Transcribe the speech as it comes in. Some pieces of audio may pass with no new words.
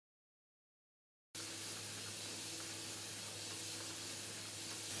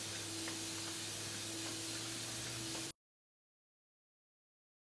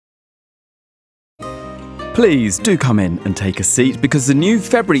Please do come in and take a seat because the new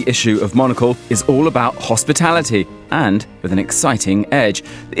February issue of Monocle is all about hospitality and with an exciting edge.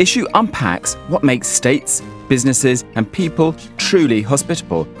 The issue unpacks what makes states, businesses and people truly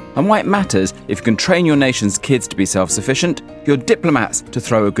hospitable and why it matters if you can train your nation's kids to be self-sufficient, your diplomats to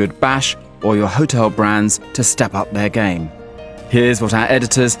throw a good bash, or your hotel brands to step up their game. Here's what our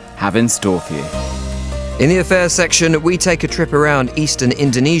editors have in store for you. In the affairs section, we take a trip around eastern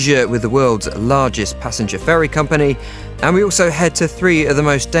Indonesia with the world's largest passenger ferry company, and we also head to 3 of the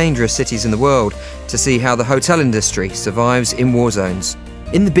most dangerous cities in the world to see how the hotel industry survives in war zones.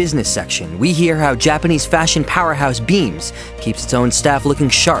 In the business section, we hear how Japanese fashion powerhouse Beams keeps its own staff looking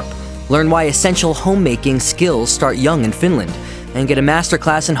sharp, learn why essential homemaking skills start young in Finland, and get a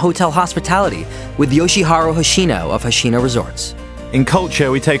masterclass in hotel hospitality with Yoshiharu Hoshino of Hoshino Resorts. In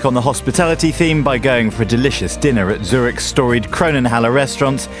culture, we take on the hospitality theme by going for a delicious dinner at Zurich's storied Kronenhalle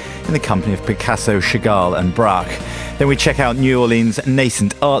restaurants in the company of Picasso, Chagall and Braque. Then we check out New Orleans'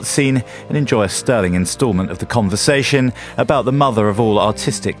 nascent art scene and enjoy a sterling instalment of The Conversation about the mother of all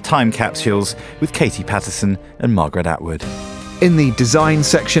artistic time capsules with Katie Patterson and Margaret Atwood. In the design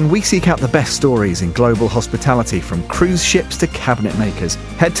section, we seek out the best stories in global hospitality, from cruise ships to cabinet makers.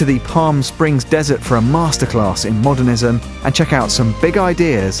 Head to the Palm Springs desert for a masterclass in modernism and check out some big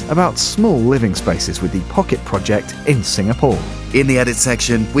ideas about small living spaces with the Pocket Project in Singapore. In the edit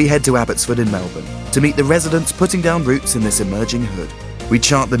section, we head to Abbotsford in Melbourne to meet the residents putting down roots in this emerging hood. We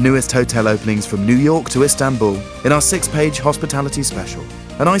chart the newest hotel openings from New York to Istanbul in our 6-page hospitality special.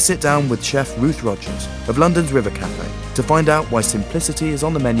 And I sit down with chef Ruth Rogers of London's River Cafe to find out why simplicity is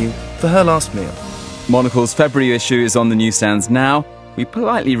on the menu for her last meal. Monocle's February issue is on the newsstands now. We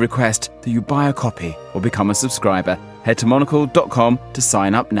politely request that you buy a copy or become a subscriber. Head to monocle.com to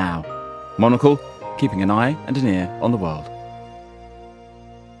sign up now. Monocle, keeping an eye and an ear on the world.